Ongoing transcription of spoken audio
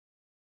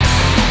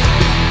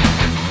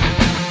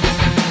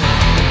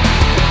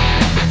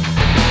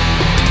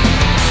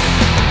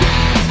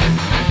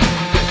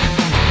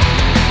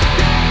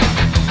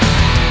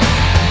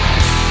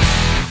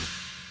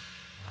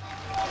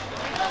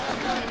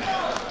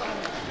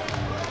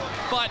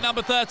Fight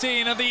number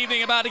 13 of the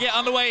evening about to get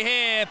underway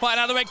here. Fighting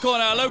out of the red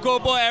corner, local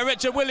boy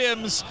Richard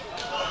Williams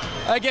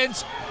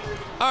against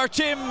our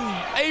Tim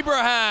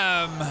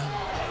Abraham.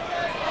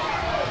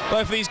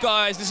 Both of these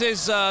guys, this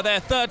is their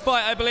third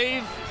fight, I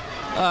believe.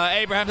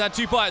 Abraham's had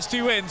 2 fights,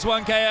 2 wins,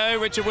 1 KO.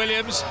 Richard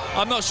Williams,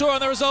 I'm not sure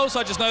on the results,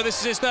 I just know this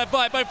is his third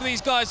fight. Both of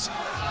these guys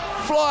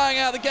flying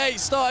out the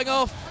gate, starting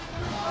off.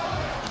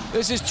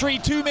 This is 3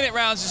 2-minute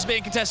rounds. This is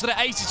being contested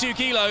at 82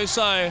 kilos,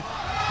 so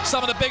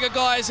some of the bigger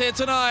guys here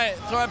tonight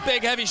throwing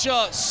big, heavy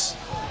shots.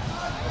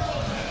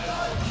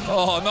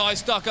 Oh,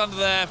 nice duck under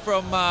there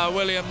from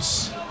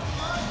Williams.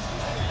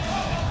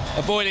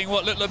 Avoiding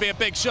what looked to be a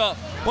big shot.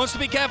 Wants to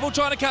be careful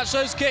trying to catch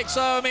those kicks,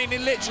 so I mean,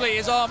 literally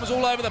his arm was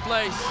all over the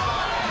place.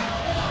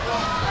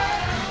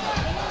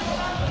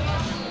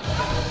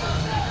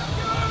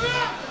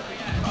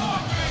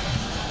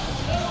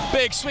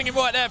 Big swinging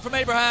right there from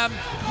Abraham,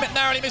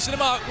 narrowly missing the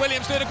mark.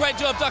 Williams doing a great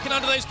job ducking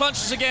under those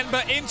punches again,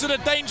 but into the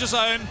danger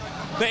zone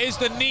that is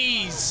the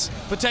knees,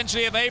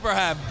 potentially, of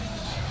Abraham.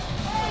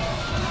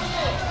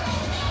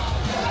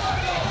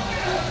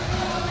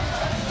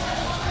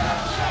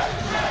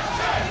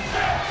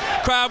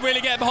 Crowd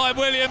really getting behind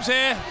Williams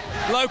here.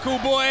 Local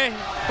boy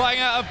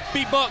fighting out of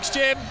Beatbox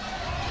Gym.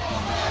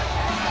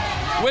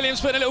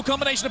 Williams putting a little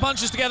combination of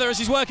punches together as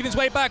he's working his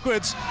way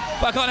backwards.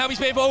 But I can't help his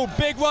oh,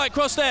 big right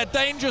cross there,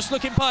 dangerous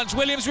looking punch.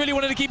 Williams really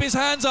wanted to keep his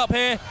hands up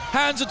here.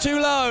 Hands are too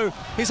low.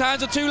 His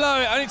hands are too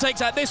low. It only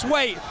takes at this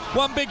weight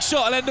one big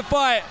shot will end the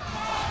fight.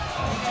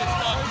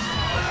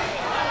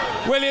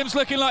 Williams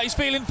looking like he's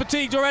feeling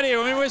fatigued already.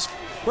 I mean,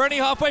 we're only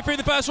halfway through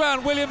the first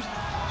round. Williams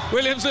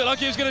looked like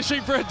he was going to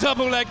shoot for a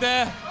double leg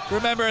there.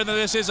 Remembering that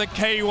this is a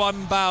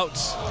K1 bout.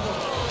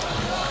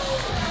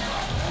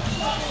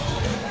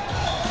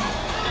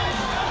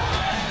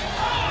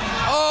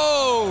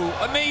 Oh,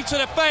 a knee to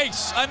the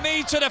face. A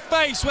knee to the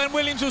face when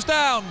Williams was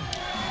down.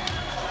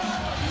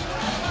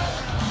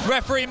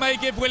 Referee may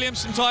give Williams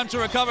some time to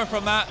recover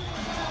from that.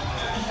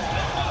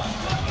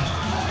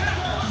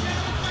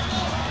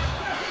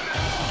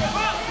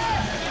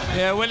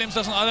 Yeah, Williams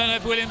doesn't, I don't know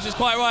if Williams is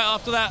quite right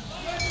after that.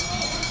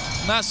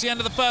 And that's the end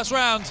of the first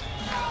round.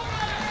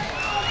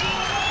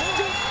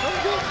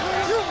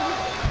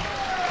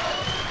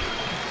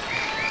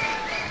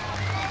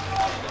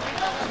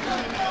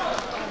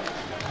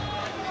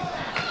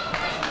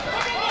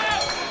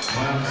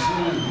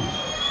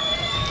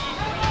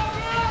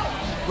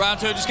 Round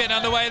 2 just getting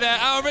underway there.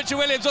 Our Richard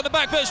Williams on the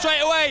back foot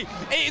straight away,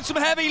 eating some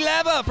heavy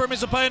leather from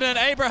his opponent.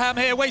 Abraham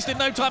here wasting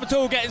no time at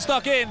all, getting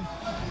stuck in.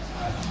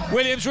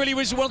 Williams really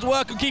wants to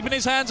work on keeping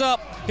his hands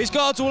up. His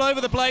guard's all over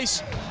the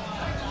place.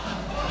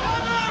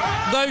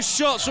 Those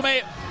shots from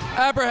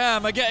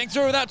Abraham are getting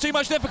through without too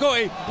much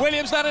difficulty.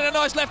 Williams landing a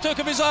nice left hook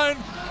of his own.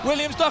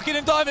 Williams ducking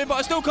and diving, but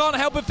I still can't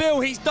help but feel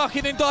he's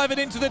ducking and diving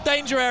into the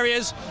danger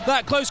areas.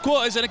 That close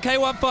quarters in a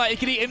K1 fight, he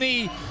can eat a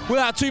knee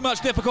without too much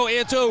difficulty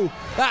at all.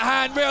 That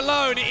hand real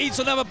low and he eats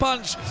another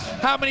punch.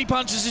 How many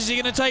punches is he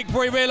going to take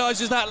before he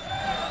realises that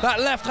that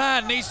left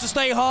hand needs to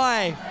stay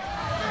high?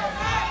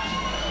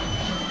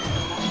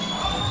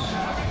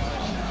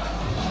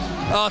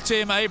 Our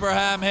Tim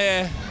Abraham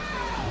here.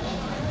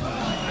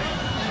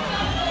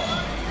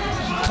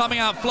 Coming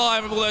out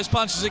flying with all those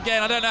punches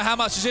again. I don't know how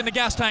much is in the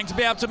gas tank to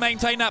be able to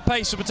maintain that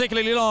pace for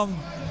particularly long.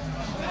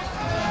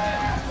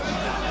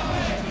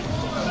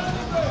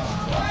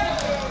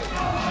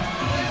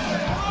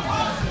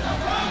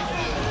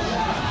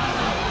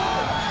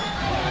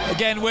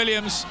 Again,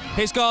 Williams,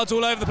 his guard's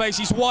all over the place.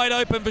 He's wide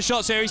open for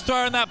shots here. He's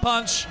throwing that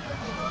punch.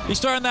 He's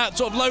throwing that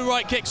sort of low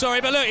right kick, sorry,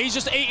 but look, he's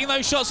just eating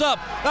those shots up.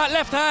 That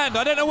left hand,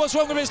 I don't know what's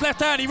wrong with his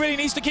left hand. He really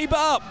needs to keep it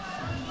up.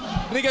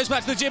 And he goes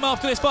back to the gym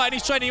after this fight and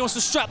he's training. He wants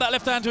to strap that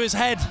left hand to his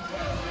head.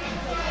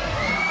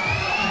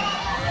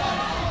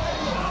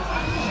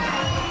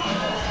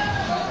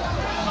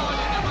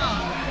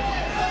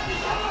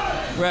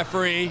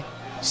 Referee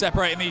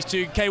separating these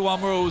two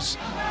K1 rules.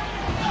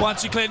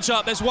 Once you clinch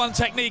up, there's one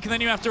technique and then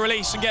you have to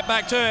release and get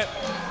back to it.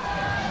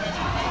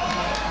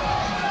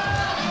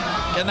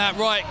 And that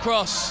right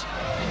cross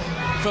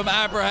from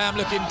Abraham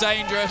looking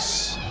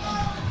dangerous.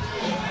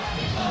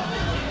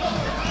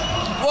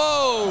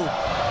 Whoa!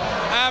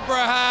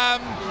 Abraham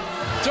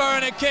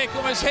throwing a kick,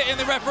 almost hitting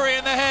the referee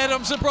in the head.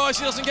 I'm surprised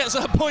he doesn't get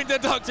some point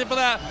deducted for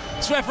that.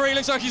 This referee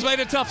looks like he's made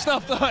of tough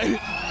stuff though.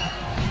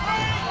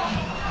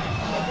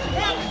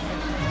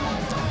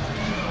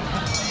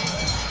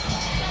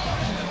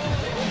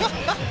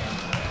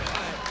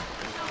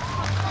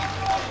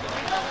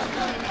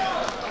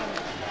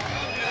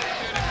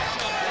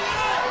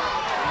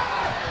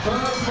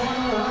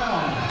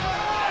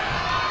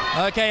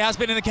 Okay, has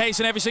been in the case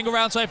in every single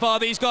round so far.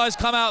 These guys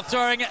come out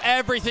throwing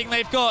everything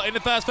they've got in the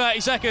first 30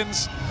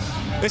 seconds.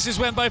 This is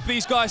when both of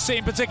these guys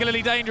seem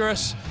particularly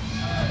dangerous.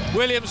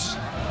 Williams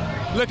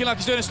looking like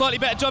he's doing a slightly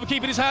better job of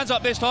keeping his hands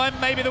up this time.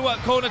 Maybe the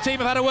corner team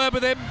have had a word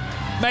with him.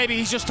 Maybe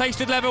he's just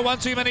tasted leather one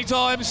too many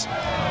times.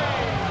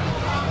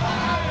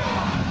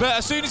 But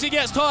as soon as he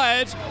gets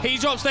tired, he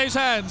drops those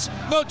hands.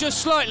 Not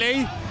just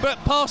slightly,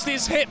 but past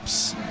his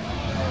hips.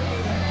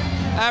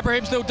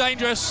 Abraham's still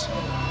dangerous.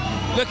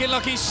 looking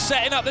like he's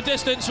setting up the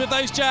distance with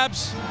those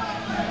jabs.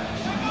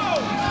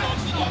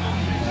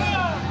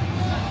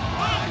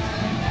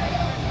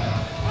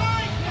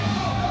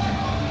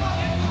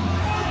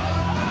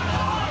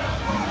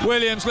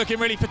 Williams looking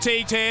really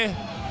fatigued here.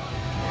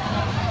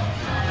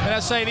 And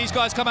as I say, these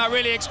guys come out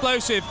really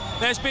explosive.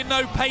 There's been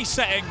no pace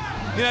setting.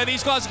 You know,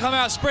 these guys come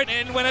out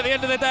sprinting when at the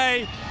end of the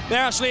day,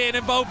 they're actually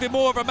involved in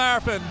more of a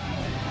marathon.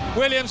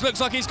 Williams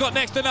looks like he's got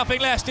next to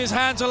nothing left. His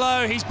hands are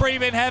low, he's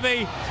breathing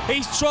heavy.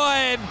 He's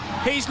trying,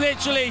 he's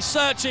literally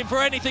searching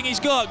for anything he's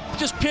got.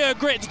 Just pure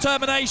grit,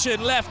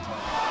 determination left.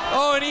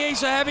 Oh, and he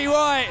eats a heavy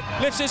right.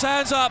 Lifts his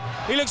hands up.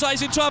 He looks like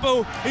he's in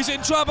trouble. He's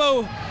in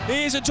trouble.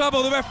 He is in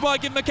trouble. The ref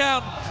might give him a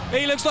count.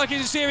 He looks like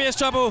he's in serious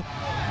trouble.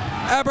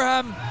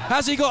 Abriham,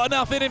 has he got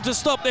enough in him to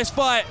stop this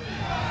fight?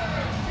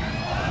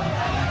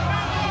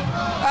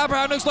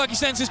 Abriham looks like he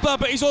senses blood,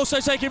 but he's also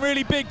taking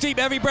really big, deep,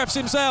 heavy breaths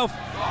himself.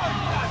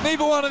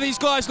 Neither one of these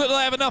guys look like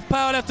they have enough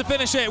power left to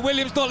finish it.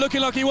 Williams not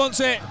looking like he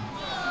wants it.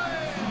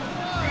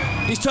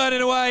 He's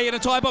turning away in a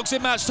Thai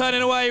boxing match.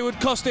 Turning away would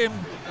cost him.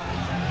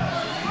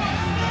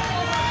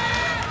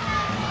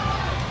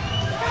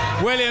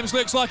 Williams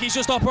looks like he's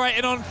just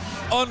operating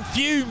on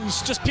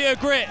fumes, just pure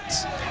grit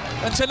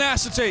and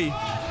tenacity.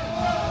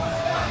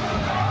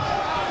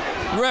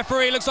 The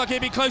referee looks like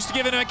he'd be close to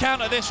giving him a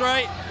count at this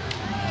rate.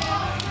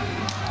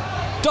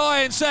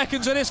 Dying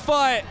seconds of this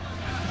fight.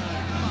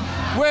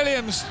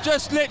 Williams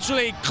just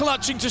literally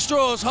clutching to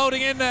straws,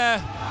 holding in there.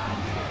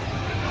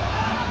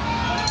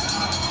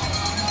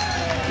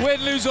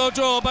 Win, lose or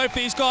draw, both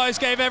these guys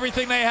gave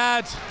everything they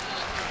had.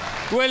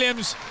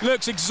 Williams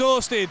looks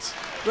exhausted.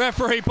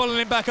 Referee pulling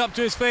him back up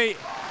to his feet.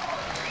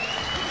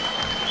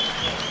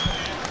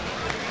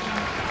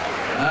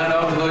 And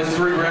after those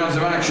 3 rounds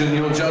of action,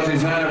 your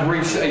judges have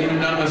reached a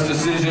unanimous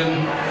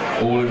decision,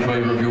 all in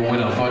favour of your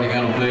winner, fighting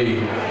out of the